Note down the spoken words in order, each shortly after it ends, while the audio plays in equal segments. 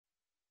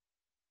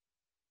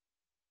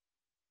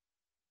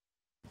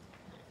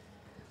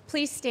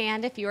Please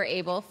stand if you are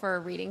able for a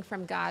reading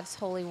from God's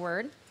holy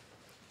word.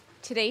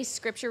 Today's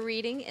scripture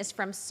reading is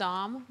from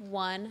Psalm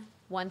 1,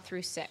 1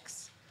 through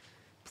 6.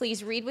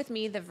 Please read with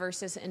me the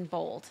verses in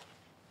bold.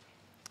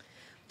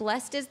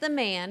 Blessed is the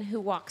man who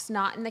walks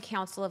not in the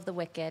counsel of the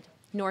wicked,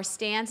 nor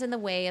stands in the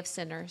way of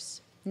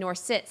sinners, nor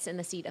sits in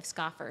the seat of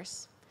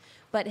scoffers.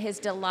 But his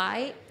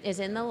delight is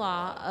in the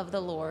law of the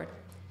Lord,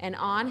 and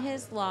on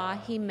his law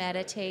he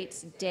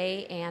meditates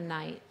day and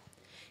night.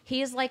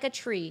 He is like a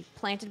tree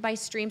planted by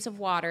streams of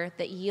water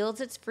that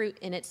yields its fruit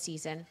in its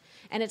season,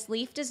 and its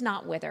leaf does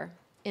not wither.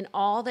 In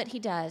all that he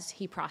does,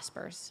 he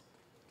prospers.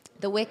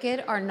 The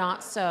wicked are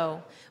not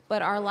so,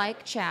 but are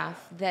like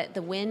chaff that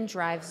the wind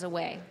drives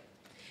away.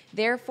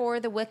 Therefore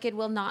the wicked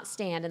will not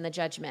stand in the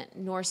judgment,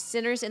 nor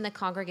sinners in the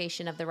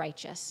congregation of the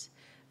righteous.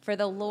 For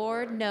the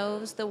Lord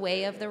knows the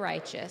way of the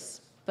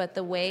righteous, but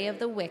the way of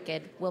the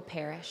wicked will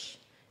perish.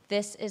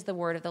 This is the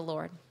word of the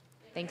Lord.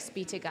 Thanks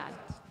be to God.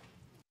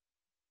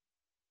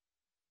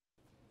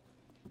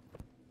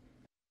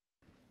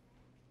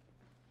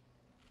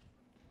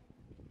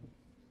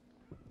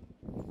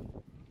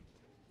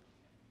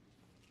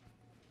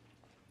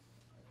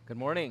 Good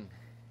morning.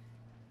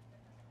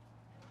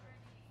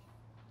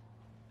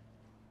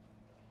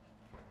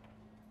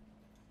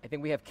 I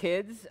think we have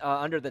kids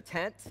under the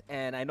tent,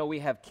 and I know we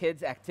have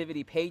kids'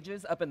 activity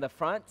pages up in the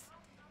front.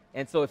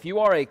 And so if you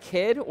are a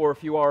kid or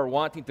if you are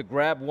wanting to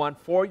grab one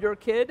for your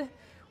kid,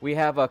 we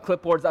have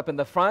clipboards up in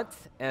the front,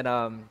 and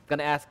I'm going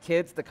to ask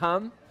kids to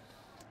come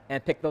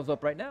and pick those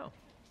up right now.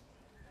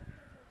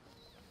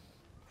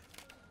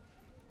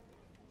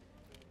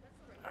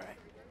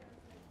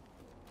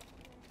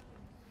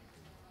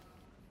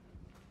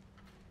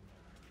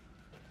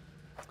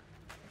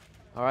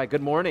 All right,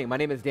 good morning. My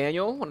name is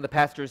Daniel, one of the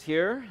pastors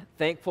here.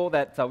 Thankful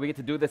that we get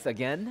to do this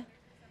again.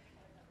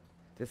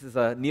 This is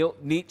a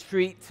neat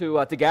treat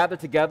to gather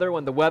together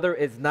when the weather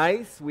is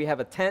nice. We have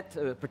a tent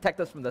to protect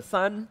us from the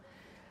sun.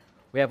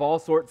 We have all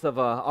sorts of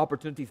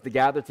opportunities to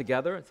gather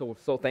together, and so we're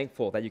so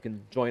thankful that you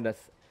can join us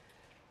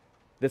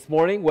this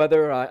morning,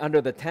 whether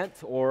under the tent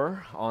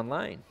or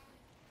online.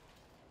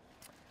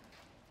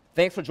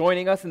 Thanks for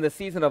joining us in the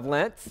season of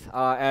Lent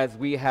as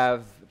we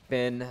have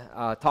been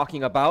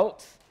talking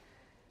about.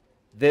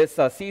 This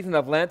season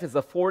of Lent is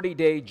a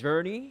 40-day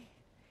journey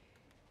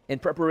in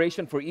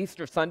preparation for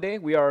Easter Sunday.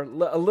 We are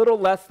a little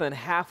less than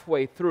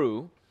halfway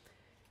through,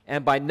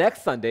 and by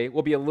next Sunday,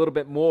 we'll be a little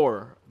bit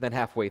more than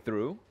halfway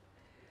through.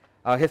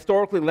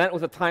 Historically, Lent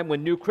was a time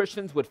when new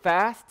Christians would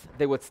fast,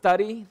 they would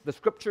study the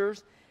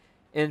scriptures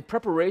in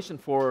preparation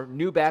for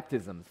new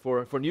baptisms.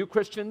 For new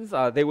Christians,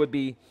 they would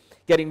be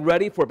getting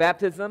ready for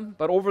baptism,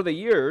 but over the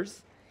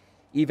years,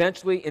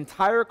 eventually,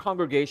 entire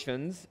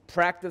congregations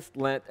practiced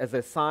Lent as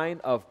a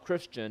sign of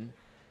Christian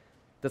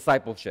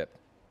discipleship.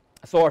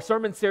 So our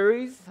sermon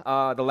series,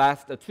 the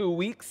last 2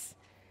 weeks,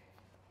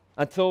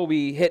 until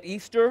we hit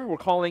Easter, we're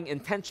calling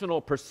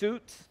Intentional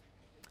Pursuit,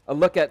 a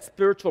look at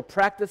spiritual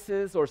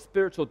practices or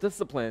spiritual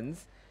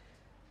disciplines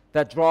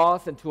that draw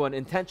us into an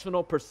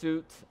intentional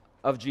pursuit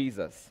of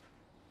Jesus.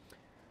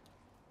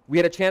 We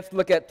had a chance to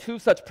look at 2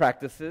 such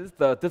practices,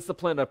 the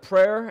discipline of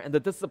prayer and the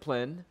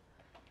discipline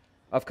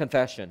of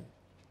confession.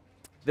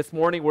 This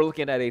morning, we're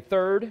looking at a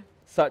 3rd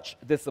such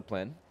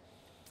discipline.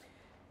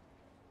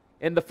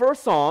 In the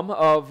first psalm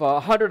of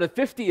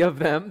 150 of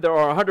them, there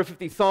are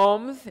 150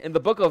 psalms in the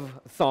book of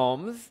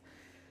Psalms.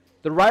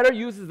 The writer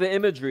uses the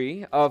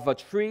imagery of a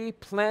tree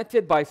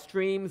planted by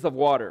streams of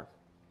water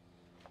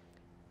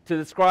to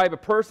describe a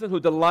person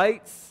who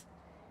delights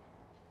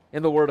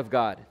in the Word of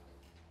God.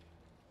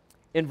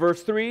 In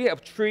verse 3, a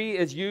tree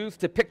is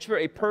used to picture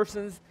a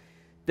person's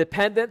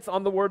dependence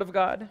on the Word of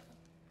God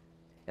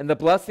and the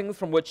blessings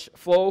from which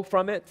flow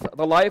from it.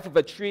 The life of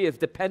a tree is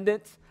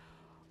dependent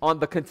on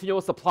the continual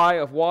supply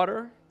of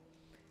water.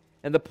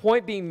 And the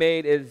point being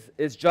made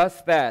is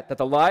just that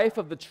the life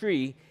of the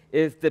tree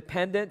is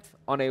dependent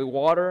on a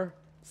water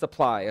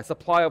supply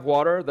of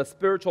water. The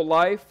spiritual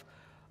life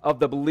of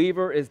the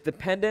believer is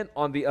dependent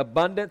on the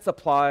abundant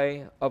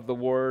supply of the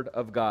Word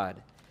of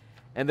God.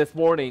 And this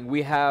morning,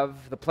 we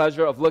have the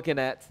pleasure of looking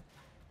at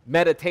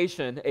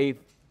meditation, a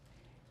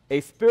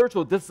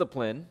spiritual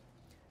discipline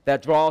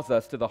that draws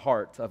us to the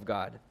heart of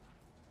God.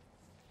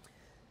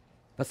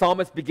 The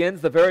psalmist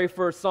begins the very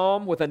first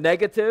psalm with a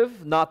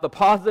negative, not the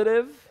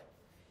positive.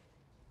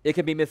 It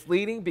can be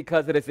misleading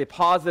because it is a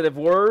positive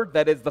word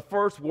that is the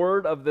first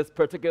word of this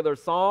particular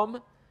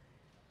psalm.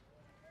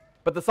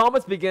 But the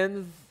psalmist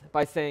begins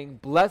by saying,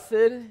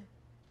 "Blessed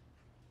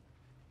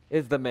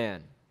is the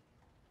man."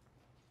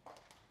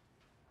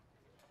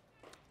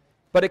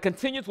 But it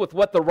continues with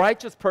what the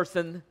righteous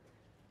person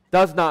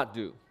does not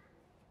do.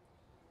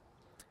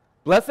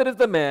 Blessed is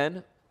the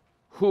man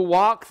who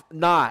walks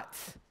not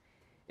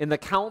in the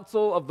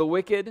counsel of the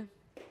wicked,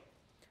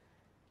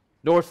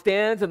 nor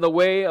stands in the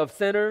way of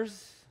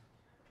sinners,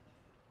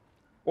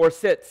 or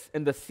sits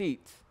in the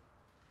seat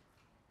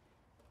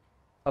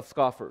of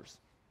scoffers.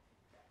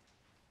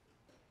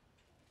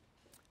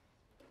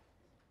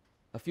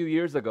 A few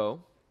years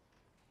ago,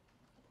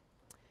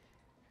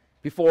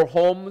 before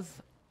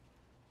homes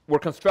were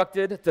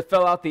constructed to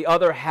fill out the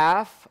other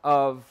half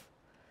of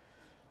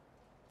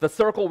the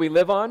circle we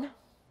live on.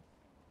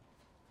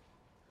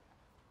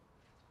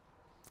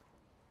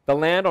 The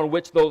land on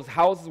which those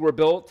houses were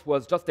built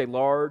was just a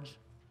large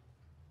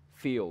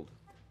field,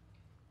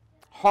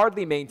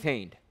 hardly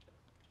maintained.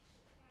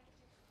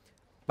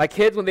 My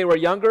kids, when they were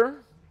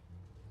younger,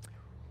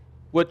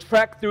 would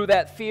trek through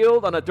that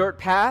field on a dirt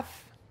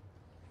path,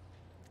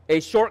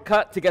 a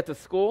shortcut to get to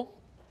school.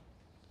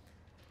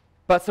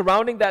 But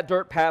surrounding that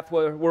dirt path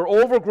were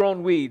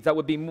overgrown weeds that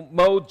would be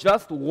mowed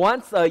just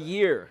once a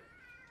year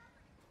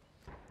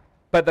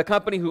by the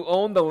company who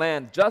owned the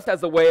land, just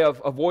as a way of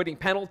avoiding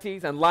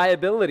penalties and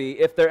liability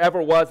if there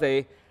ever was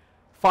a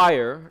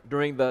fire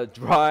during the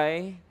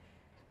dry,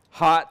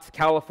 hot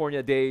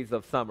California days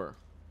of summer.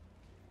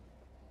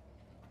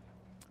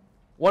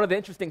 One of the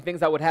interesting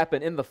things that would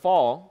happen in the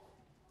fall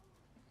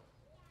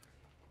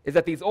is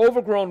that these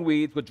overgrown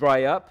weeds would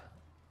dry up.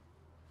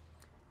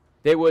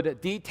 They would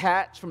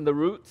detach from the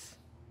roots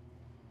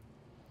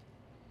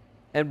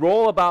and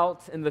roll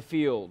about in the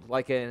field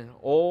like an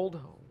old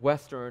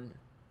Western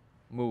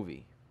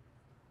movie,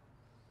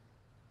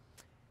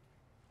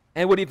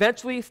 and would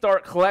eventually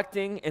start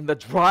collecting in the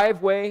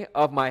driveway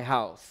of my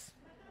house.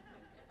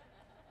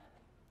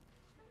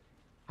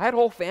 I had a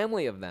whole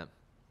family of them.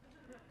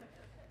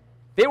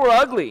 They were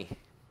ugly.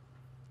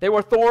 They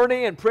were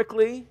thorny and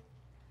prickly.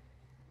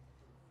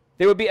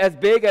 They would be as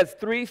big as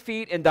 3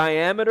 feet in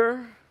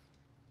diameter.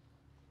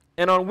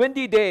 And on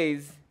windy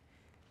days,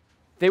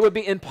 they would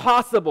be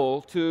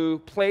impossible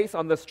to place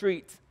on the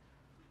street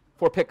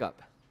for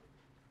pickup.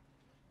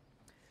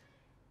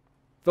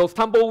 Those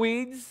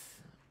tumbleweeds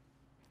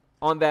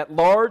on that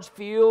large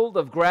field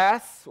of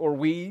grass or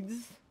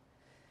weeds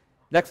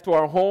next to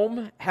our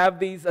home have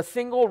these a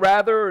single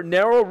rather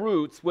narrow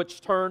roots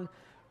which turn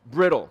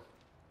brittle.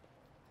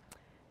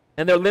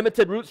 And their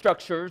limited root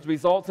structures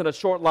results in a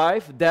short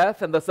life,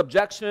 death, and the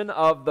subjection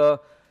of the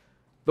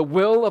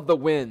will of the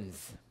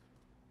winds.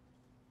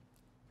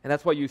 And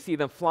that's why you see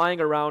them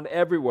flying around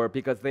everywhere,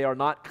 because they are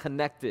not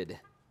connected.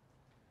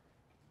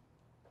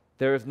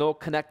 There is no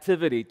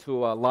connectivity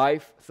to a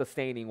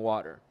life-sustaining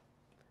water.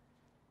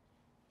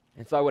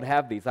 And so I would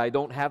have these. I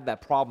don't have that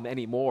problem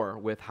anymore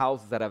with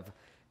houses that have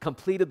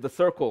completed the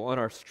circle on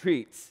our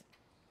streets.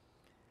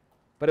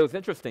 But it was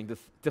interesting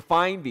to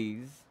find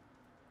these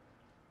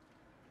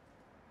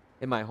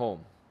in my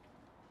home.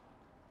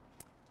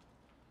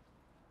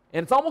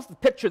 And it's almost the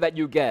picture that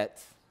you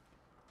get.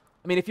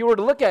 I mean, if you were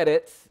to look at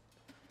it,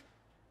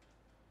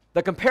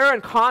 the compare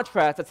and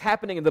contrast that's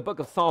happening in the book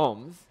of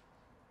Psalms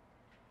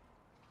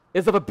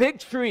is of a big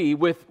tree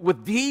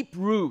with deep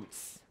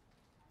roots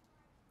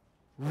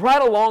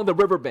right along the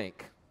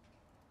riverbank.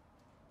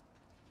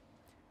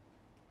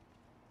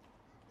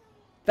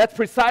 That's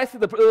precisely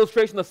the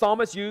illustration the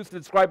psalmist used to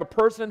describe a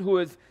person who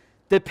is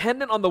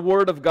dependent on the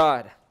Word of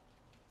God.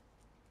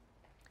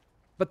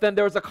 But then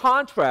there's a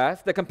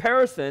contrast, the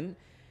comparison,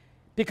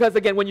 because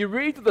again, when you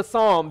read through the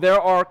psalm, there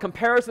are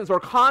comparisons or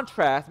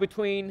contrasts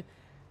between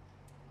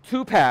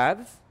two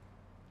paths.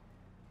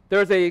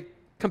 There's a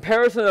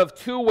comparison of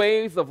two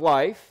ways of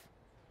life.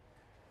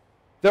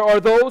 There are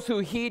those who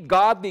heed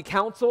godly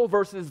counsel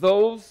versus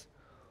those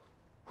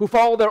who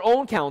follow their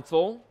own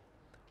counsel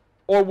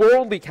or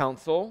worldly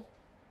counsel.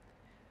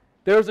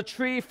 There's a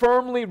tree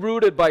firmly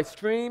rooted by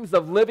streams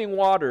of living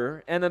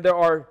water, and then there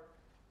are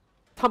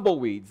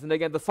tumbleweeds. And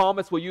again, the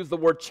psalmist will use the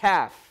word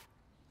chaff,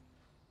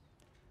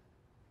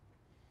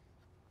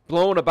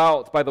 blown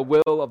about by the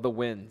will of the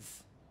winds.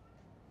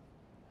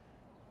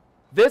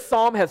 This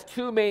psalm has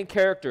two main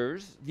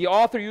characters. The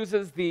author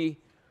uses the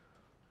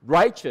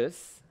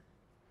righteous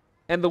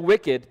and the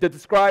wicked to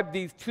describe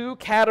these two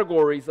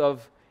categories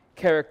of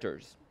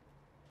characters.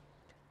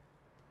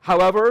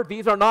 However,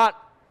 these are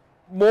not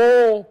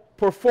moral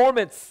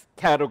performance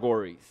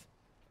categories.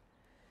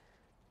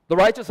 The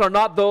righteous are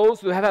not those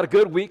who have had a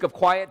good week of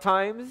quiet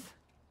times,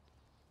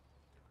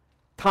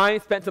 time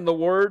spent in the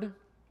Word.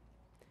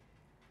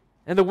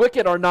 And the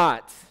wicked are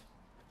not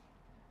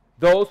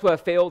those who have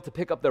failed to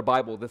pick up their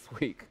Bible this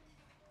week.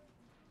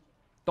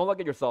 Don't look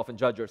at yourself and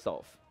judge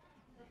yourself.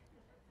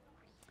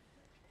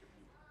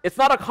 It's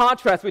not a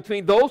contrast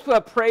between those who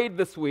have prayed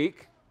this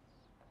week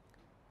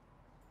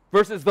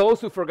versus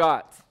those who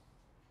forgot.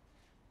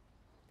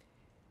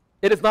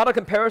 It is not a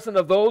comparison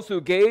of those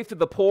who gave to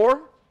the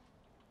poor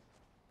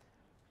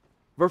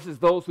versus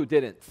those who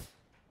didn't.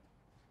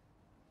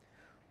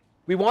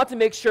 We want to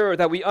make sure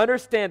that we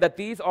understand that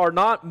these are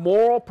not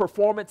moral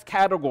performance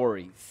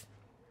categories.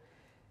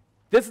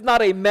 This is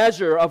not a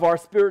measure of our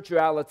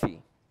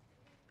spirituality,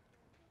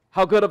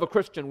 how good of a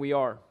Christian we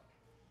are.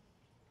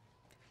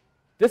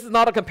 This is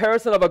not a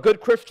comparison of a good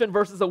Christian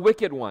versus a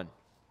wicked one.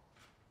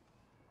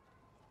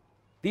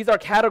 These are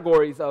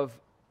categories of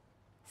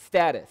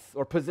status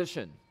or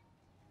position.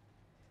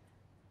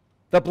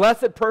 The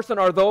blessed person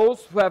are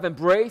those who have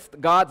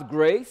embraced God's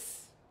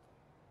grace.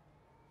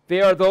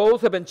 They are those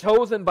who have been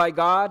chosen by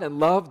God and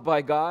loved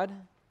by God.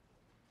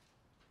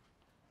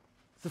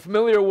 It's a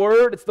familiar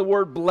word. It's the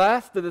word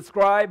blessed to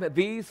describe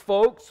these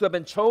folks who have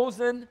been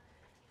chosen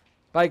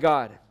by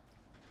God.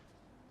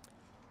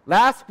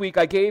 Last week,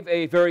 I gave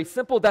a very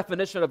simple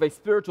definition of a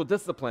spiritual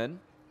discipline.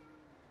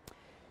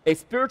 A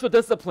spiritual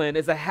discipline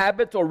is a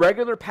habit or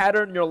regular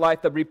pattern in your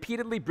life that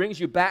repeatedly brings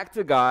you back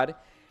to God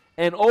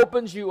and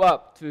opens you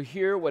up to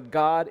hear what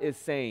God is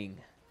saying.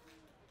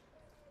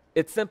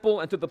 It's simple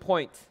and to the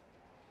point.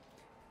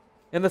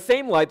 In the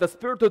same light, the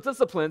spiritual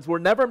disciplines were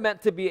never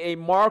meant to be a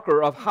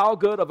marker of how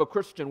good of a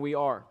Christian we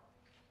are.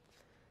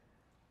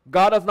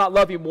 God does not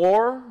love you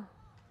more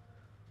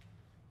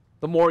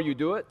the more you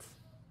do it.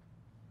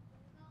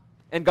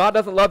 And God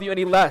doesn't love you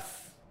any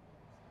less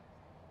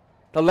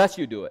the less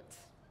you do it.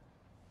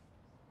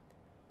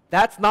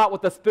 That's not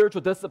what the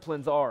spiritual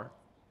disciplines are.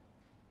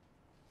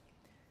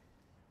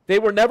 They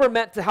were never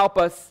meant to help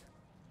us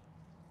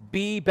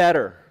be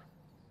better,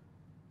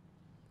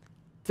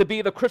 to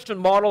be the Christian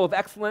model of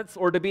excellence,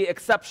 or to be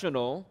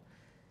exceptional.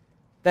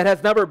 That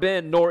has never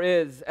been, nor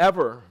is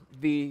ever,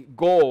 the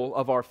goal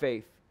of our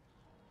faith.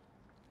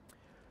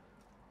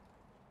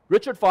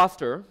 Richard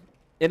Foster,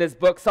 in his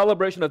book,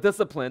 Celebration of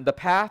Discipline, The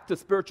Path to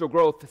Spiritual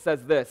Growth,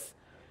 says this: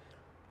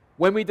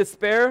 when we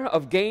despair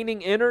of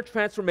gaining inner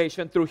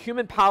transformation through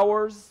human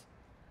powers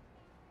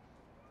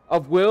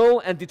of will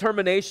and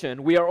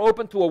determination, we are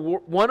open to a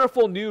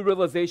wonderful new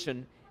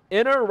realization.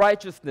 Inner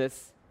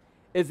righteousness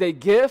is a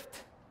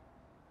gift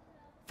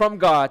from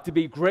God to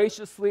be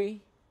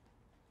graciously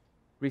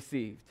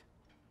received.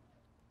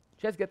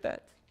 Did you guys get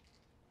that?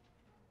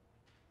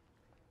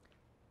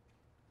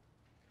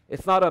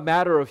 It's not a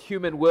matter of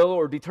human will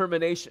or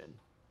determination.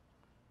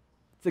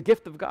 It's a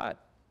gift of God.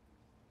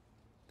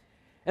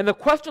 And the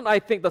question I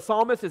think the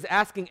psalmist is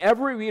asking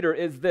every reader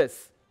is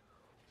this: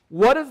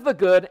 what is the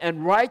good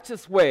and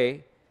righteous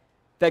way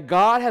that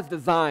God has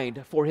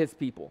designed for his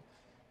people?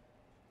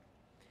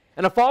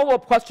 And a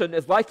follow-up question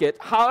is like it: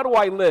 how do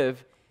I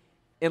live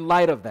in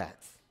light of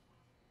that?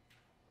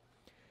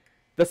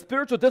 The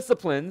spiritual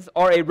disciplines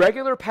are a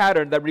regular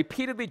pattern that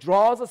repeatedly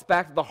draws us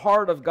back to the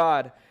heart of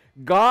God.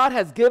 God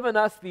has given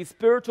us these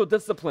spiritual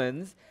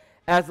disciplines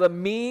as a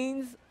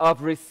means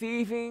of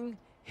receiving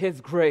his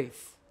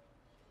grace.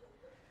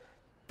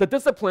 The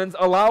disciplines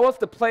allow us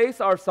to place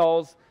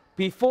ourselves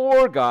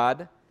before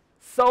God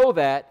so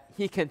that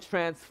he can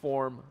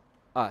transform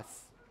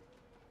us.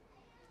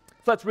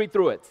 So let's read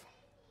through it.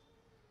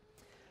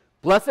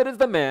 Blessed is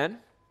the man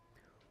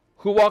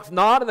who walks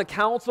not in the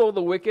counsel of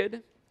the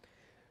wicked,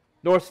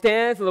 nor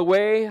stands in the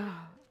way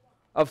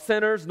of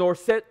sinners, nor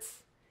sits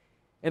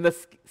in the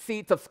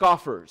seats of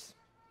scoffers.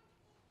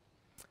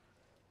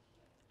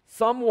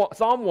 Psalm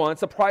 1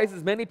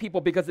 surprises many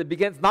people because it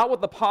begins not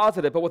with the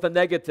positive, but with the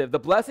negative. The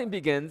blessing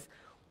begins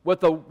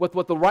with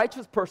what the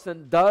righteous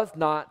person does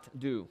not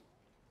do.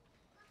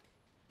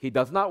 He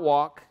does not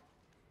walk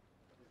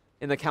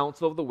in the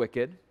counsel of the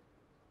wicked.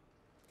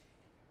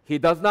 He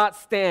does not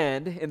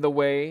stand in the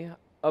way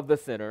of the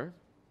sinner.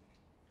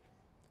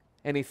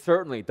 And he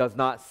certainly does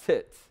not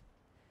sit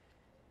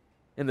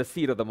in the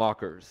seat of the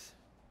mockers.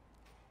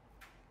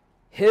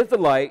 His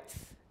delight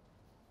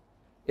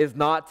is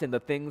not in the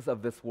things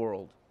of this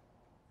world.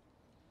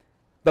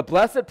 The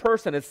blessed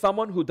person is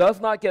someone who does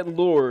not get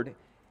lured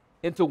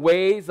into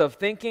ways of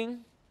thinking,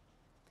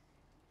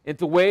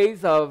 into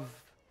ways of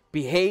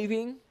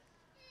behaving,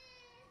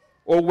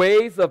 or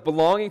ways of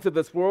belonging to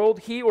this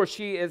world. He or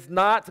she is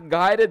not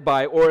guided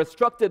by or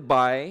instructed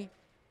by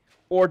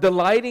or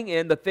delighting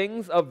in the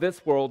things of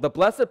this world. The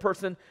blessed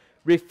person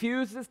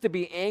refuses to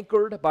be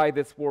anchored by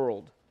this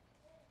world.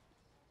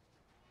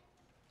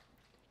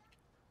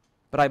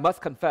 But I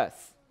must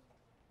confess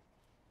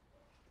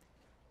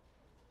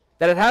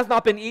that it has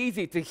not been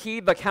easy to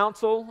heed the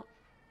counsel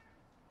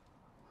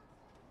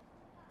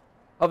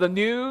of the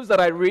news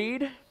that I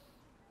read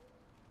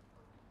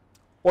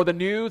or the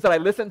news that I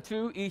listen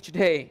to each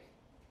day.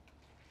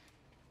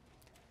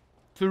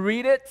 To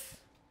read it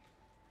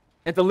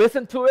and to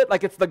listen to it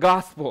like it's the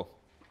gospel.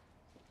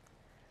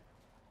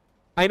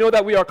 I know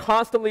that we are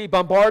constantly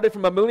bombarded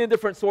from a million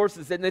different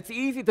sources, and it's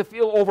easy to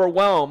feel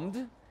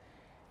overwhelmed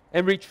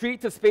and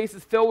retreat to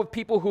spaces filled with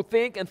people who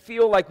think and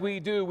feel like we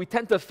do. We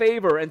tend to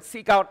favor and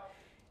seek out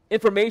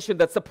information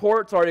that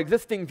supports our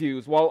existing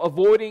views while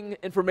avoiding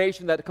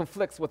information that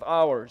conflicts with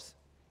ours.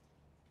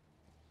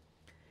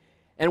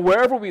 And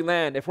wherever we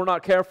land, if we're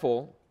not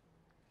careful,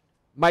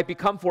 might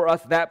become for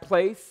us that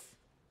place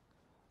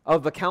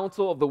of the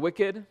counsel of the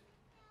wicked,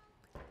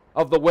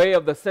 of the way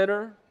of the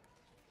sinner,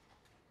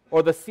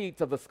 or the seat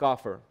of the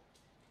scoffer.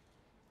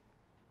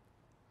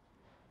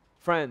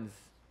 Friends,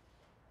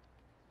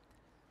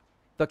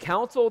 the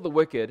counsel of the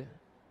wicked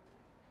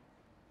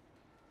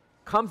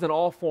comes in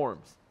all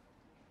forms.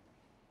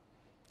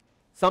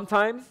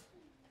 Sometimes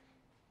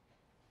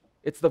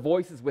it's the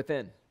voices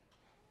within.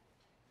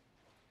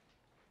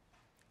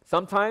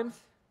 Sometimes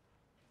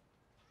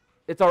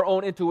it's our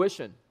own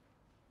intuition.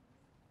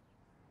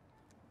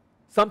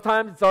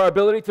 Sometimes it's our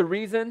ability to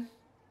reason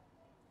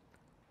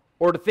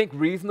or to think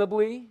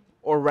reasonably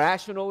or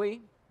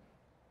rationally.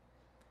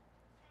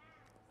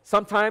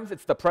 Sometimes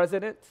it's the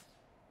president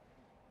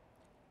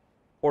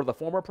or the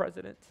former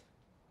president.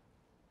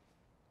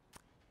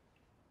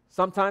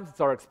 Sometimes it's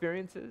our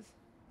experiences.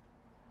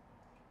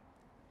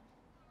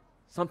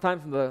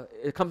 Sometimes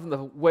it comes in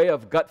the way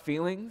of gut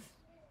feelings.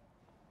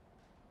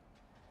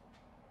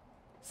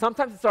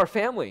 Sometimes it's our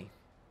family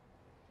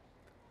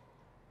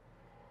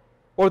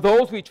or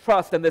those we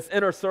trust in this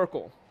inner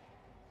circle.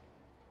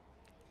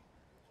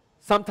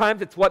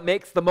 Sometimes it's what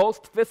makes the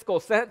most fiscal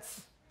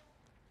sense.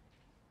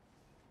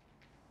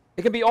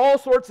 It can be all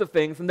sorts of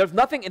things, and there's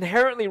nothing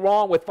inherently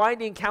wrong with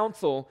finding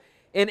counsel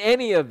in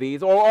any of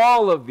these or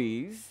all of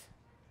these.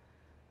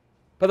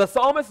 But the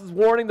psalmist is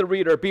warning the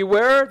reader,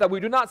 beware that we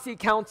do not seek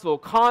counsel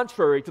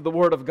contrary to the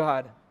word of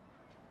God.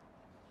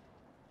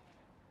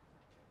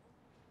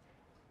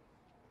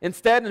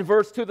 Instead, in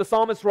verse 2, the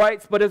psalmist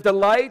writes, but his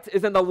delight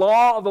is in the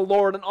law of the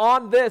Lord, and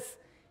on this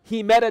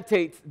he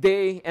meditates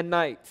day and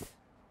night.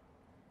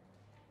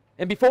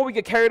 And before we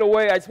get carried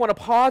away, I just want to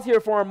pause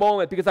here for a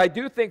moment, because I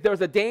do think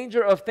there's a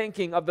danger of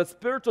thinking of the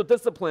spiritual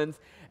disciplines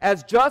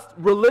as just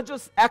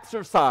religious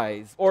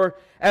exercise or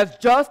as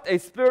just a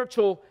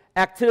spiritual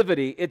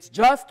activity. It's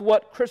just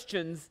what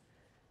Christians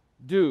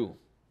do.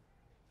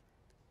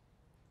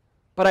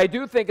 But I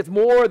do think it's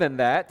more than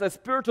that. A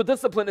spiritual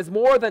discipline is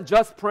more than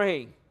just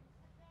praying.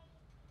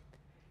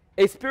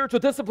 A spiritual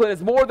discipline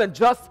is more than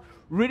just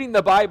reading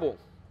the Bible.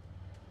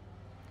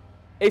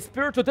 A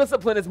spiritual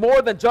discipline is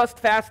more than just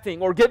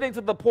fasting or giving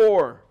to the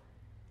poor.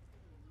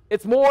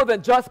 It's more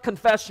than just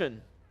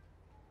confession.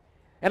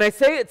 And I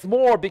say it's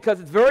more because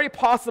it's very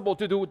possible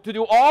to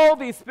do all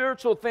these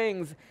spiritual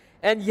things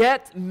and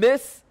yet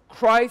miss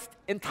Christ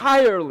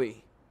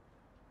entirely.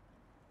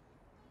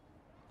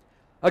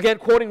 Again,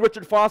 quoting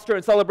Richard Foster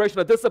in Celebration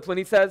of Discipline,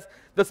 he says,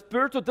 the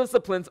spiritual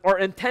disciplines are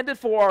intended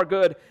for our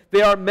good.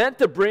 They are meant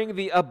to bring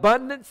the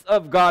abundance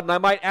of God, and I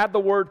might add the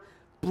word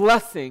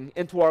blessing,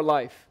 into our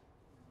life.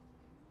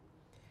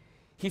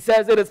 He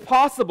says it is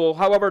possible,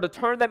 however, to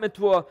turn them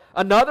into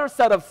another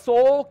set of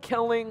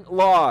soul-killing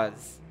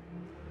laws.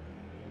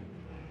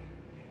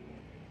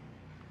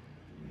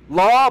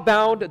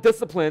 Law-bound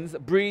disciplines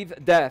breathe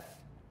death.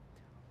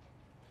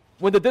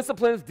 When the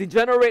disciplines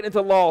degenerate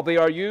into law, they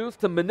are used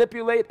to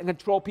manipulate and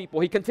control people.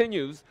 He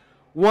continues,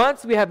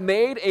 once we have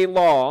made a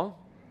law,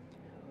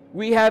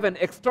 we have an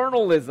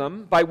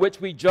externalism by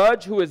which we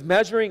judge who is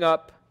measuring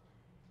up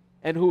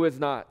and who is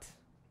not.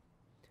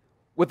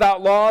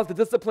 Without laws, the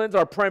disciplines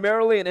are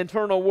primarily an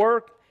internal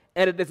work,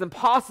 and it is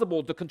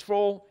impossible to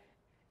control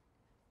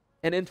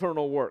an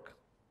internal work.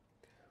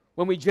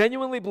 When we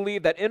genuinely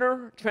believe that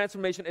inner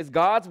transformation is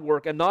God's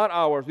work and not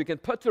ours, we can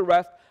put to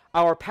rest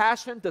our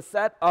passion to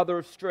set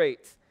others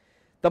straight.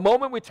 The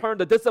moment we turn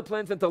the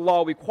disciplines into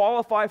law, we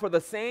qualify for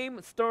the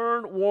same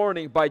stern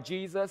warning by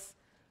Jesus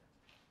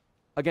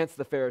against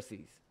the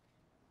Pharisees.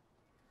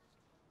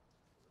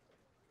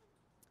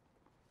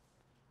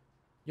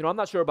 You know, I'm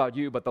not sure about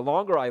you, but the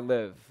longer I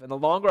live and the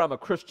longer I'm a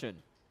Christian,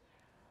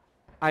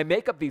 I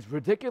make up these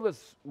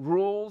ridiculous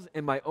rules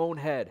in my own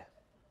head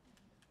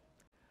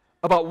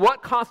about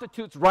what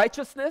constitutes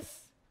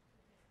righteousness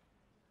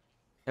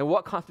and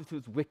what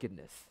constitutes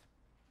wickedness.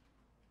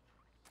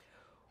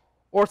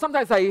 Or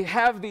sometimes I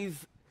have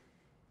these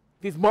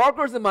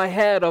markers in my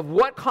head of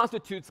what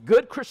constitutes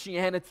good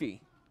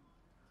Christianity.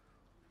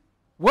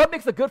 What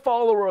makes a good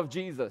follower of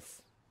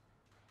Jesus?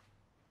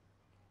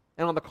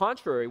 And on the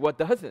contrary, what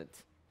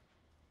doesn't?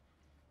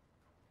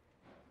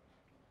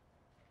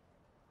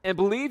 And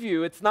believe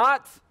you, it's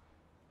not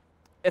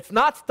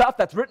stuff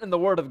that's written in the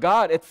Word of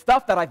God. It's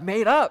stuff that I've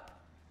made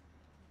up.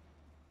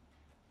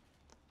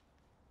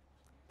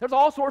 There's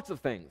all sorts of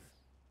things.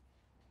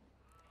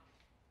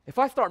 If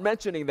I start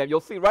mentioning them,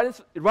 you'll see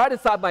right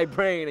inside my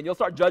brain, and you'll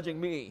start judging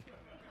me.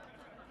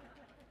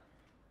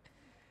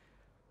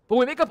 But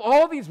we make up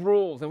all these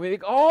rules, and we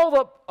make all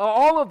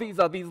of these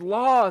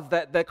laws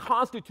that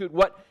constitute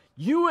what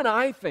you and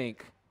I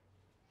think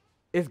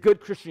is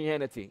good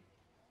Christianity.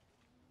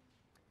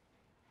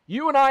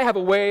 You and I have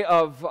a way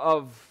of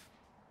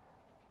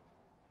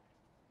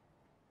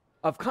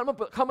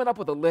coming up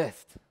with a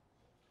list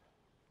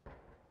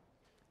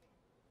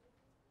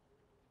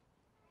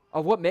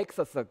of what makes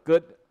us a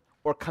good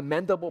or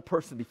commendable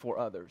person before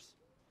others.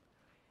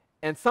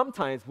 And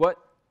sometimes what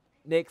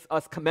makes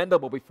us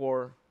commendable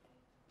before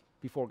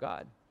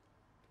God.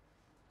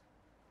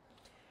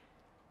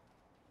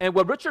 And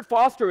what Richard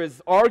Foster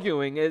is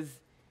arguing is,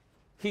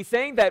 he's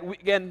saying that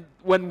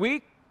when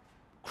we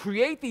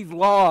create these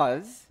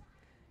laws,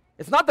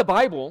 it's not the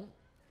Bible,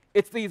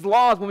 it's these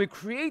laws. When we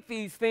create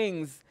these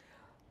things,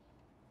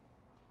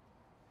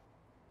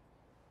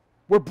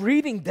 we're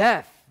breathing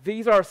death.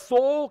 These are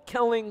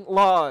soul-killing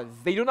laws.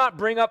 They do not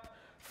bring up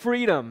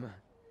freedom.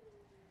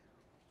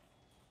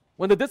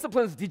 When the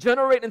disciplines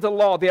degenerate into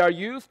law, they are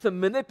used to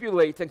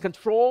manipulate and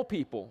control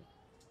people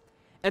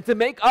and to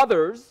make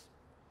others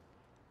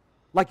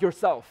like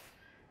yourself.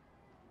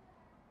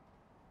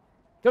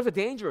 There's a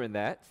danger in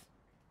that.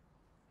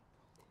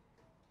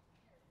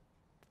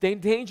 The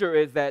danger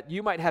is that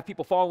you might have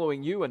people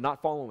following you and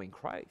not following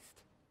Christ.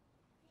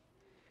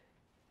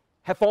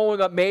 Have following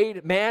up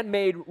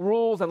man-made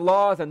rules and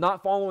laws and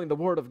not following the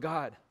Word of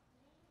God.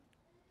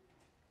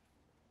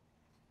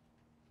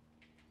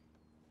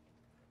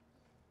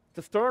 It's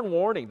a stern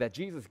warning that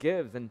Jesus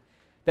gives and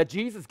that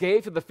Jesus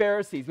gave to the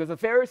Pharisees, because the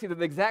Pharisees did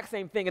the exact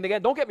same thing. And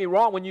again, don't get me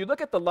wrong, when you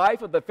look at the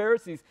life of the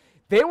Pharisees,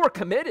 they were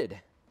committed.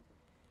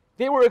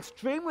 They were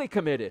extremely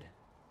committed.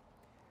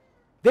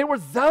 They were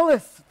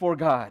zealous for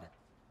God.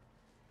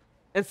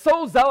 And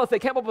so zealous, they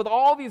came up with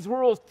all these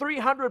rules,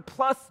 300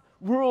 plus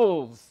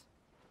rules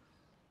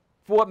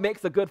for what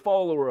makes a good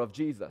follower of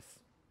Jesus.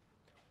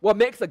 What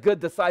makes a good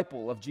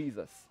disciple of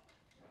Jesus.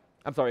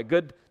 I'm sorry, a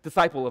good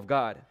disciple of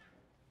God.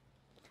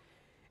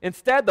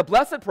 Instead, the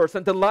blessed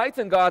person delights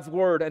in God's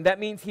word, and that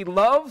means he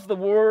loves the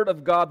word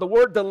of God. The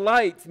word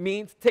delight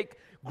means take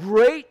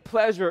great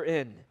pleasure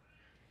in.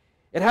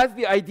 It has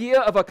the idea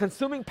of a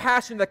consuming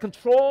passion that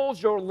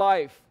controls your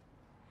life.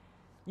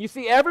 You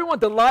see, everyone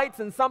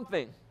delights in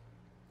something.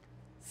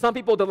 Some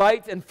people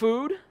delight in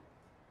food.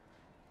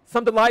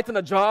 Some delight in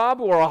a job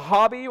or a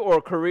hobby or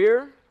a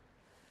career.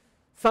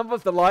 Some of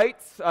us delight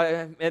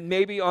and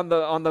maybe on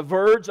the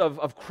verge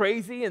of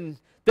crazy in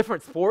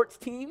different sports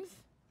teams.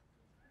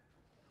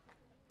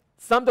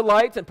 Some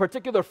delight in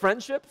particular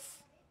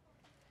friendships.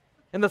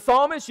 And the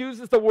psalmist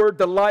uses the word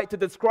delight to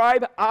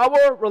describe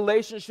our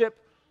relationship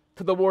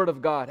to the Word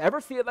of God.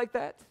 Ever see it like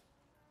that?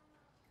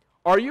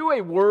 Are you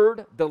a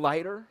word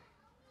delighter?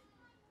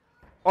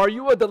 Are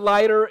you a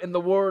delighter in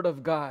the Word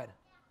of God?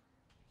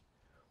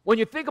 When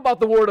you think about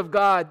the Word of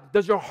God,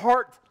 does your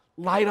heart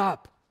light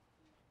up?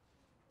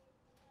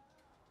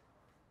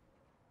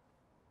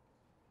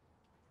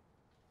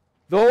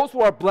 Those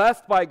who are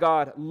blessed by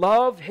God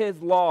love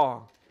His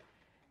law.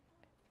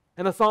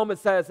 And the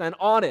psalmist says, and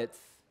on it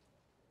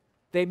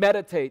they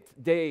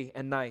meditate day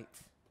and night.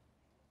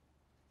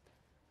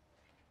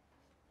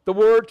 The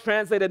word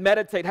translated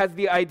meditate has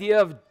the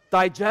idea of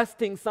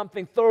digesting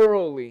something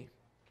thoroughly.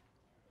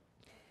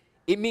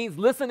 It means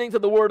listening to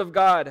the Word of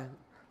God,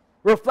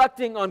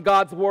 reflecting on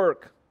God's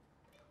work,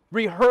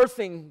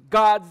 rehearsing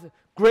God's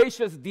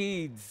gracious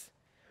deeds,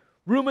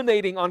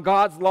 ruminating on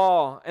God's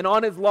law, and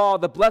on His law,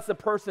 the blessed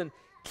person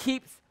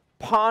keeps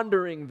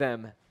pondering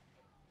them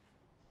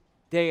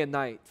day and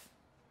night,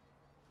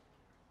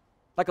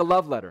 like a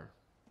love letter.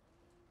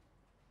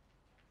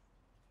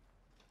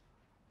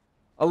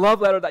 A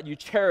love letter that you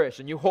cherish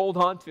and you hold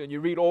on to and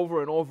you read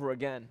over and over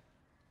again.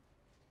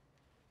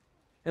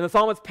 And the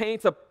psalmist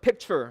paints a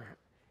picture,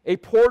 a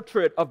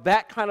portrait of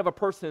that kind of a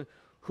person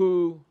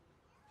who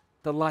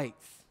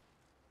delights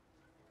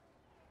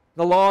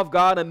the law of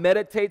God and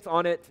meditates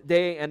on it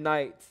day and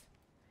night.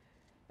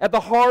 At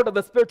the heart of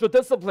the spiritual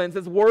disciplines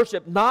is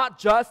worship, not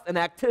just an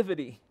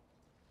activity.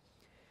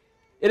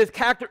 It is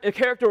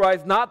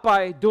characterized not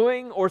by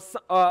doing or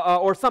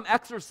some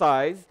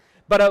exercise,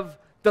 but of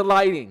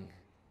delighting.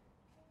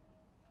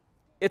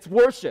 It's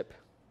worship.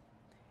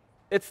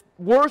 It's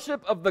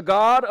worship of the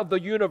God of the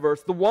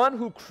universe, the one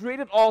who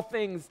created all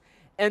things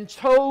and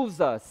chose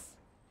us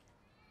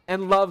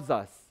and loves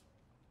us.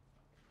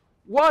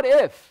 What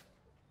if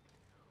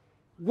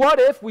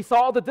we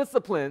saw the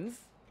disciplines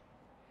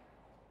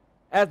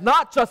as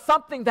not just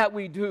something that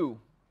we do,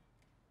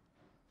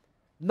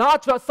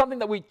 not just something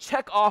that we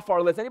check off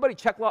our list? Anybody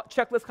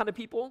checklist kind of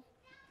people?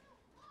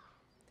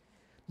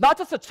 Not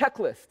just a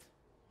checklist.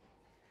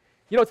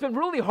 You know, it's been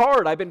really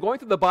hard. I've been going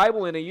through the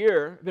Bible in a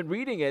year, I've been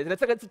reading it, and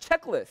it's a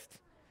checklist.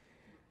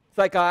 It's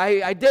like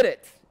I did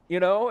it, you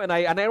know, and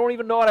I don't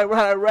even know what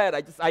I read.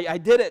 I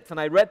did it, and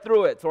I read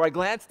through it, or I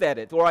glanced at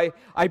it, or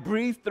I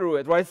breezed through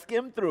it, or I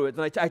skimmed through it,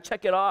 and I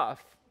check it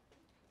off.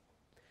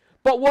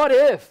 But what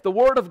if the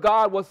Word of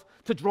God was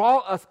to draw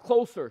us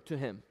closer to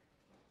Him?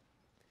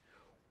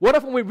 What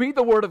if when we read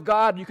the Word of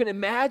God, you can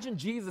imagine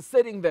Jesus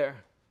sitting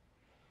there,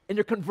 and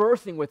you're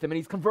conversing with Him, and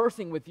He's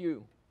conversing with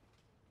you?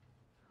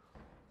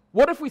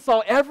 What if we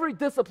saw every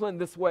discipline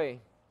this way?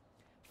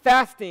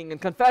 Fasting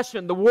and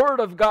confession, the Word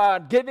of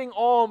God, giving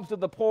alms to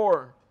the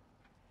poor,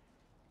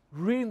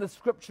 reading the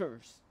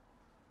Scriptures,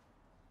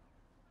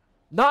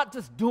 not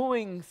just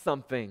doing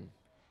something.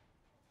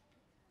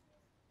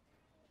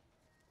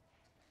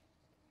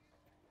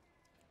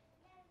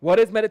 What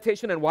is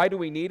meditation and why do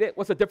we need it?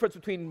 What's the difference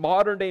between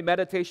modern day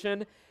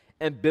meditation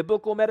and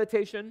biblical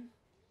meditation?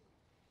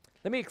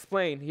 Let me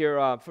explain here,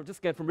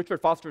 from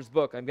Richard Foster's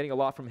book. I'm getting a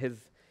lot from his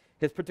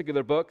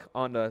particular book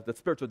on the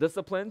spiritual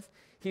disciplines.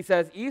 He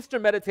says,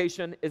 Eastern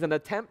meditation is an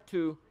attempt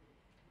to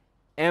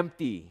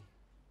empty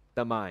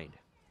the mind.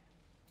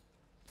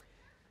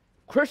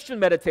 Christian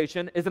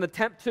meditation is an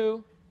attempt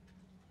to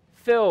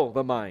fill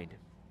the mind.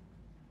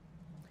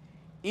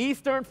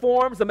 Eastern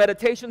forms of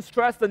meditation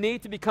stress the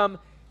need to become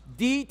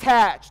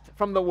detached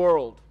from the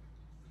world.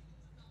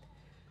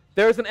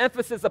 There is an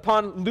emphasis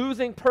upon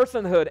losing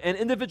personhood and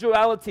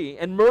individuality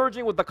and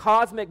merging with the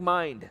cosmic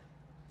mind.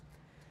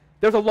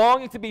 There's a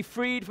longing to be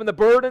freed from the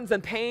burdens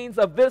and pains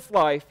of this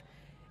life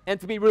and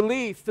to be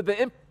released to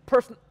the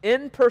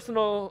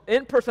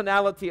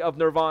impersonality of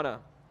nirvana.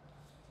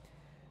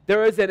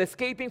 There is an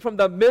escaping from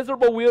the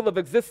miserable wheel of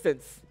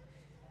existence.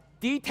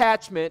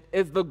 Detachment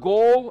is the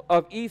goal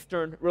of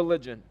Eastern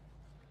religion.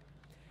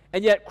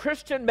 And yet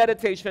Christian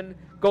meditation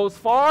goes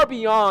far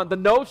beyond the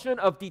notion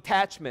of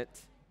detachment.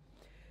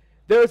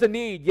 There is a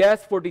need,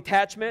 yes, for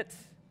detachment,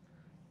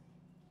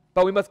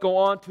 but we must go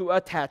on to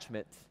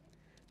attachment.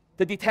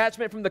 The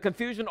detachment from the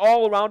confusion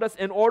all around us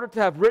in order to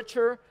have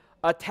richer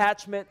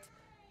attachment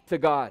to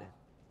God.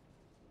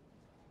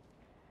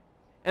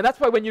 And that's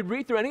why when you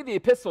read through any of the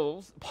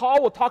epistles,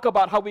 Paul will talk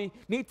about how we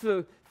need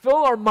to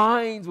fill our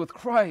minds with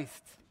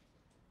Christ.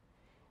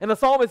 And the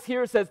psalmist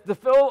here says to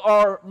fill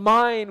our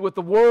mind with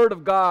the Word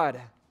of God.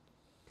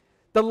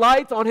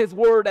 Delight on His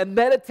Word and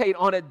meditate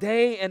on it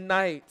day and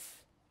night.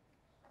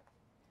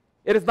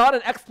 It is not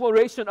an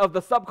exploration of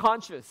the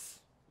subconscious.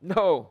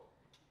 No.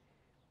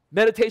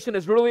 Meditation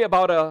is really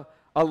about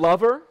a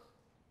lover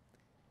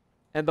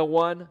and the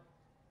one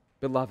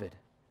beloved.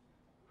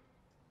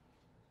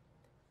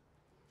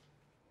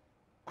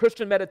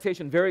 Christian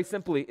meditation, very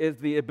simply, is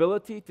the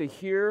ability to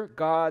hear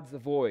God's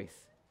voice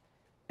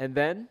and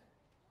then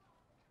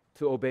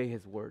to obey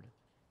His word.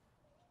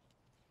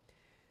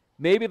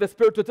 Maybe the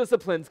spiritual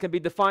disciplines can be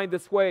defined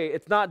this way.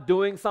 It's not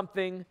doing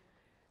something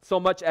so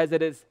much as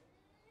it is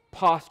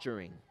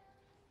posturing.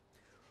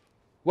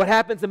 What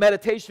happens in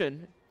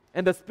meditation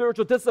and the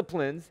spiritual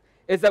disciplines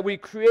is that we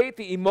create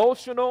the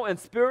emotional and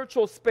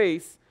spiritual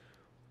space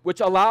which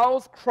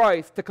allows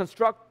Christ to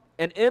construct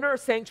an inner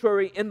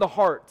sanctuary in the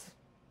heart,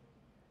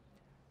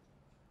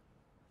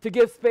 to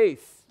give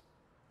space,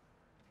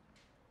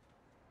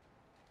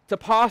 to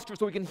posture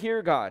so we can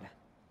hear God.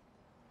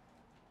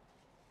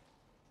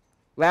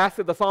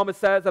 Lastly, the psalmist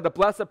says that a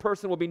blessed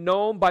person will be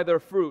known by their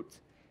fruit.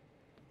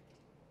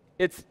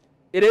 It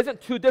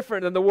isn't too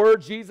different than the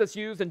word Jesus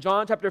used in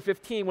John chapter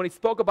 15 when He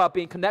spoke about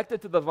being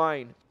connected to the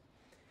vine.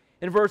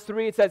 In verse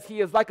 3 it says,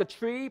 He is like a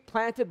tree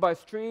planted by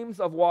streams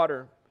of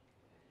water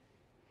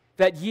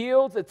that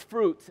yields its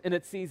fruit in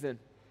its season.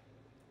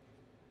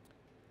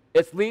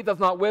 Its leaf does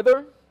not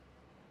wither.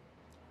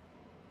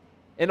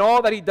 In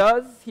all that He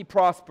does, He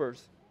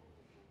prospers.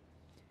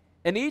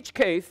 In each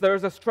case, there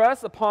is a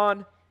stress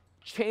upon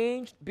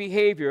changed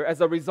behavior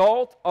as a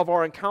result of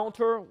our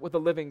encounter with the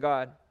living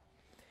God.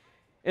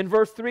 In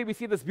verse 3, we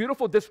see this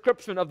beautiful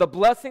description of the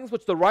blessings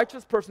which the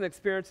righteous person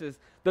experiences.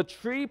 The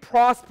tree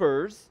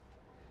prospers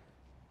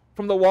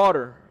from the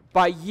water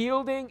by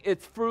yielding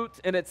its fruit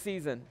in its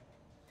season.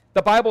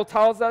 The Bible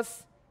tells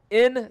us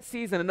in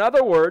season. In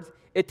other words,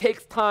 it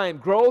takes time.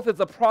 Growth is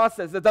a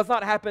process. It does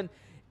not happen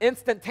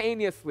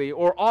instantaneously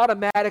or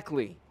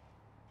automatically.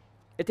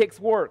 It takes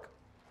work.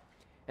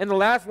 In the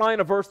last line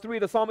of verse 3,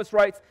 the psalmist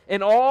writes,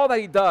 in all that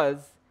he does,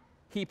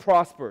 he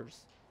prospers.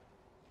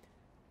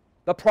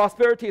 The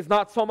prosperity is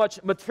not so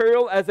much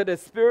material as it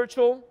is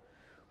spiritual.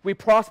 We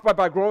prosper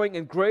by growing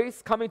in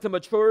grace, coming to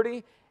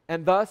maturity,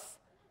 and thus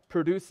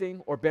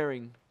producing or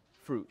bearing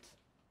fruit.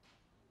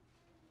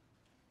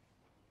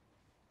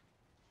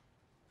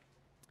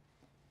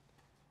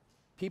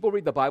 People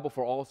read the Bible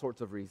for all sorts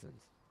of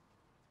reasons.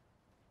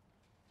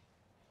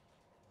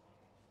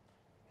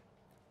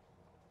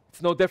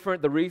 It's no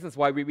different the reasons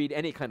why we read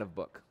any kind of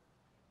book.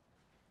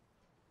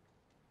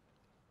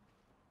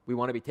 We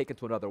want to be taken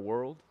to another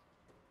world.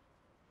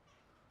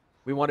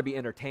 We want to be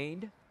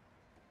entertained.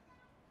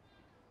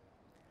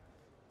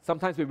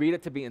 Sometimes we read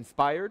it to be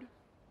inspired.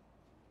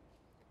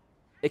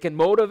 It can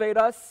motivate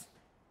us.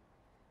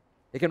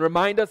 It can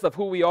remind us of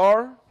who we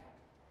are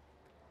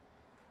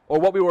or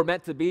what we were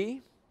meant to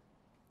be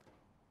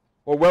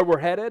or where we're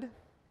headed.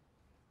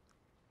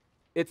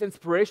 It's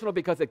inspirational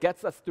because it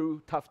gets us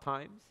through tough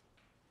times.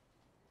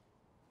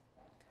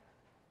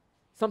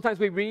 Sometimes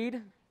we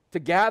read to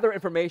gather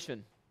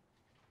information.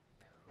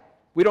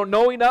 We don't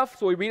know enough,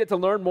 so we read it to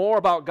learn more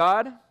about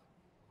God,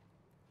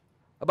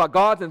 about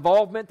God's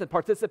involvement and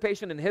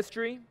participation in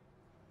history,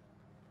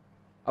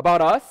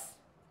 about us.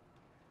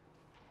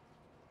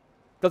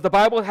 Does the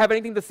Bible have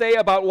anything to say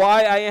about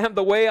why I am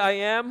the way I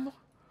am,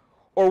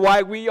 or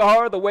why we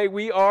are the way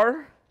we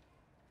are?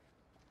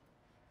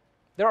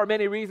 There are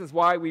many reasons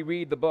why we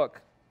read the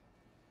book.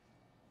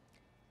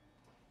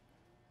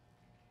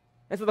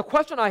 And so the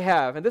question I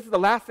have, and this is the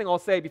last thing I'll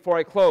say before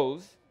I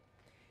close,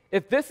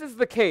 if this is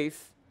the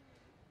case,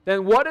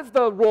 then what is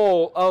the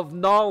role of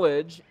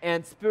knowledge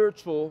and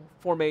spiritual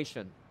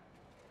formation?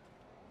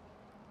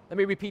 Let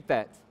me repeat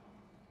that.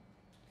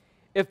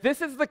 If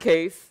this is the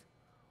case,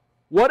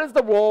 what is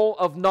the role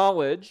of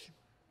knowledge,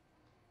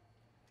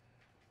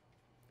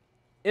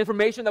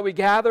 information that we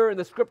gather in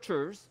the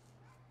scriptures,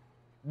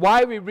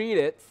 why we read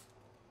it,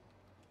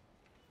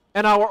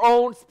 and our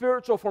own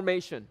spiritual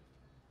formation?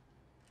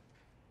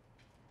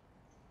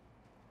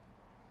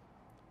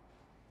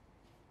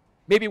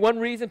 Maybe one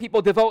reason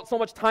people devote so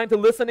much time to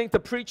listening to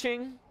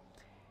preaching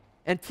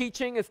and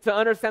teaching is to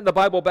understand the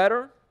Bible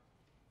better.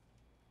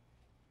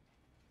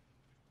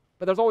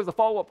 But there's always a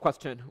follow-up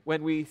question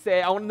when we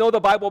say, I want to know the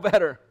Bible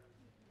better.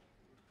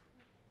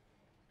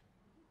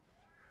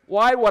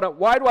 Why do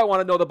I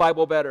want to know the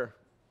Bible better?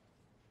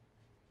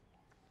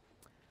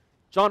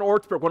 John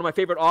Ortberg, one of my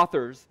favorite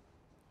authors,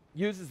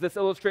 uses this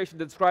illustration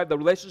to describe the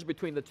relationship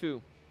between the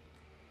two.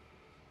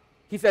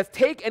 He says,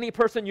 take any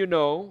person you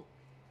know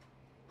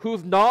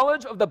whose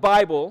knowledge of the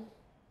Bible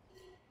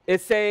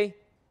is, say,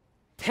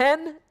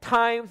 10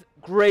 times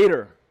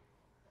greater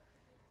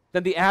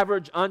than the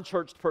average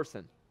unchurched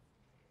person.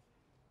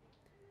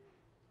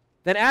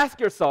 then ask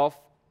yourself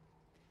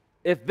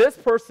if this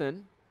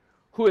person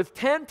who is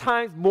 10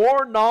 times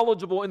more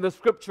knowledgeable in the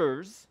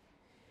scriptures,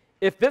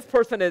 if this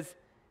person is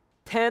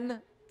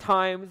 10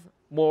 times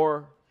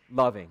more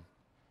loving,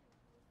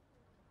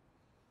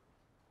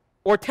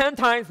 or 10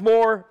 times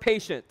more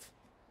patient,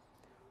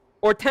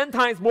 or 10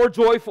 times more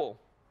joyful,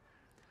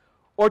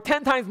 or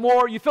 10 times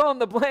more, you fill in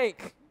the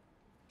blank.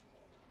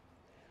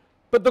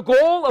 But the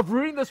goal of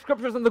reading the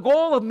scriptures and the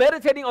goal of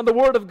meditating on the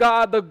Word of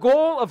God, the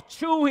goal of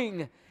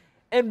chewing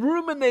and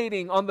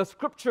ruminating on the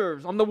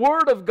scriptures, on the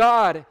Word of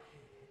God,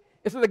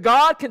 is so that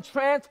God can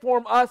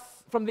transform us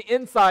from the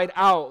inside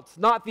out,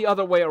 not the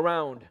other way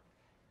around.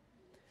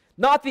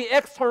 Not the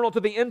external to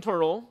the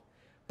internal,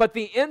 but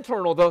the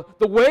internal,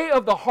 the way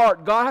of the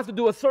heart. God has to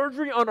do a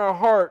surgery on our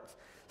hearts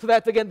so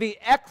that, again, the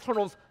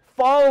externals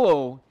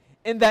follow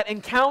in that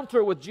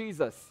encounter with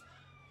Jesus,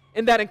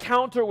 in that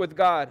encounter with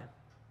God.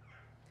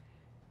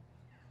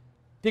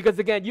 Because,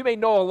 again, you may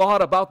know a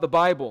lot about the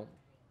Bible,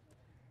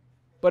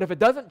 but if it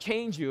doesn't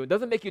change you, it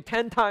doesn't make you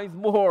 10 times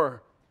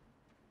more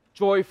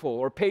joyful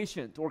or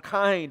patient or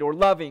kind or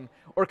loving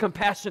or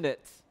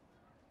compassionate,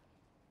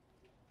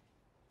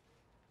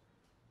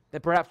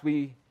 then perhaps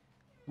we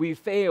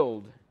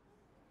failed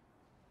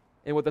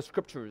in what the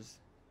scriptures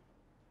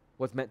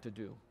was meant to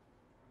do.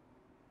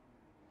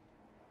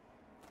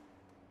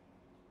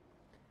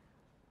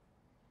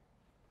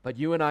 But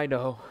you and I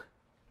know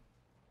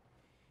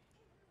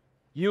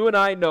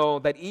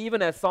that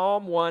even as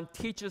Psalm 1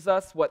 teaches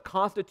us what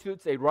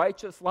constitutes a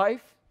righteous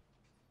life,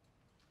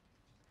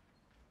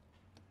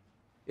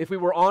 if we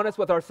were honest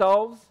with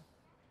ourselves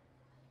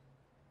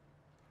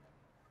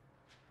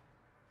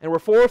and we're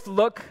forced to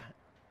look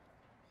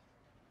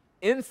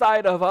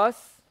inside of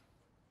us,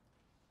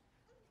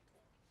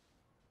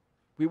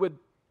 we would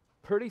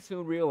pretty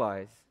soon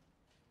realize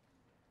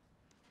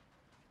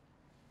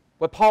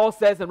what Paul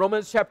says in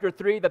Romans chapter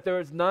 3, that there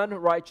is none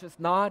righteous,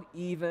 not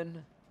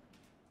even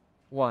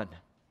one.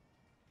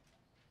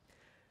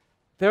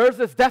 There's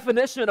this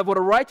definition of what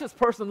a righteous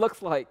person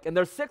looks like, and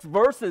there's 6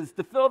 verses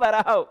to fill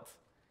that out.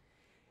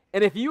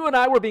 And if you and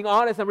I were being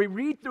honest and we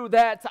read through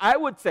that, I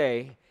would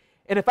say,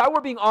 and if I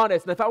were being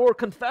honest, and if I were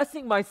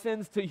confessing my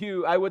sins to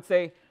you, I would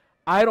say,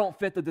 I don't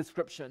fit the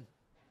description.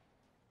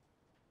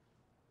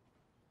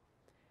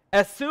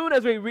 As soon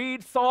as we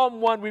read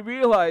Psalm 1, we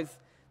realize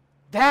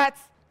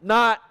that's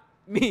not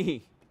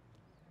me.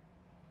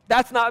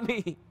 That's not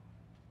me.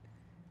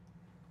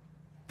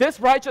 This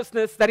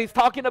righteousness that he's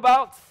talking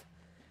about,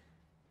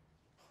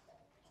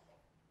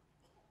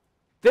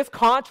 this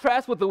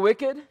contrast with the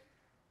wicked,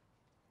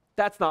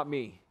 that's not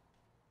me.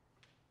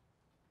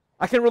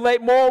 I can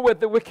relate more with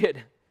the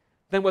wicked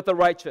than with the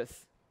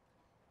righteous.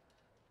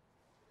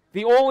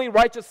 The only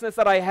righteousness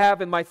that I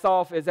have in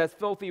myself is as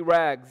filthy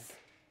rags.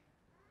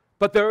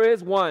 But there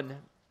is one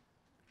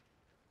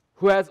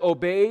who has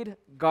obeyed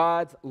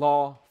God's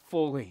law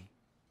fully.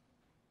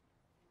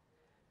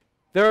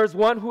 There is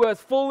one who has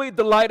fully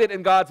delighted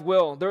in God's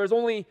will. There is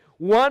only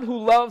one who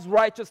loves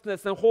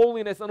righteousness and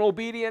holiness and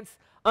obedience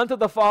unto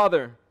the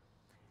Father,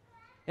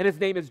 and his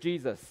name is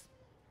Jesus.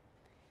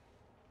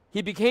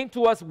 He became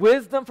to us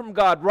wisdom from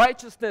God,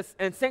 righteousness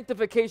and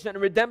sanctification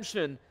and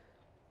redemption.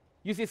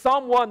 You see,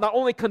 Psalm 1 not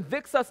only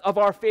convicts us of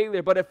our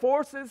failure, but it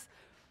forces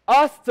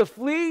us to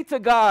flee to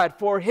God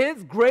for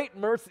his great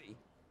mercy.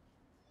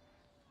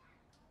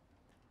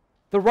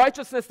 The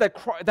righteousness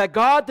that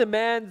God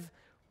demands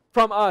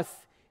from us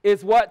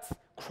is what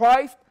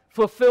Christ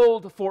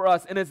fulfilled for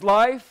us in his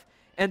life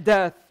and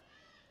death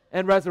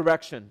and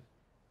resurrection.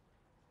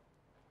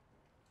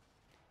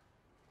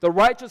 The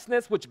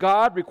righteousness which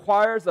God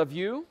requires of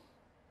you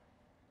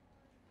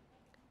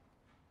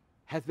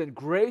has been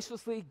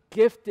graciously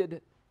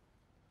gifted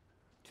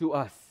to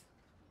us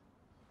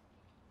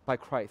by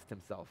Christ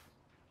himself.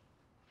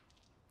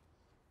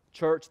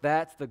 Church,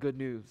 that's the good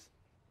news.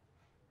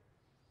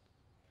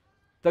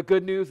 The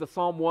good news of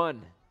Psalm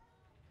 1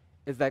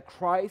 is that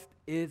Christ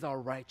is our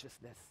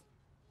righteousness.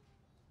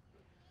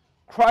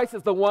 Christ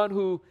is the one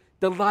who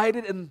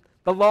delighted in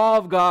the law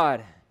of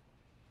God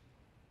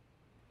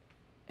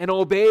and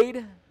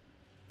obeyed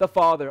the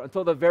Father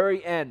until the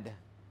very end,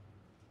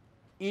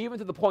 even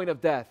to the point of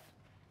death,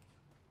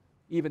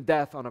 even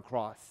death on a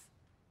cross.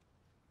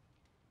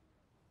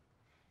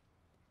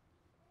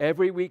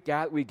 Every week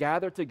we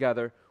gather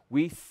together,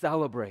 we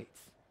celebrate.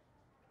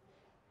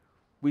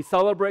 We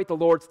celebrate the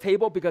Lord's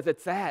table because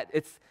it's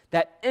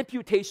that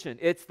imputation.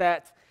 It's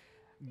that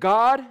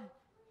God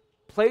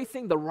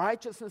placing the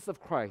righteousness of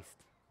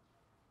Christ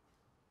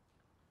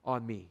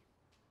on me.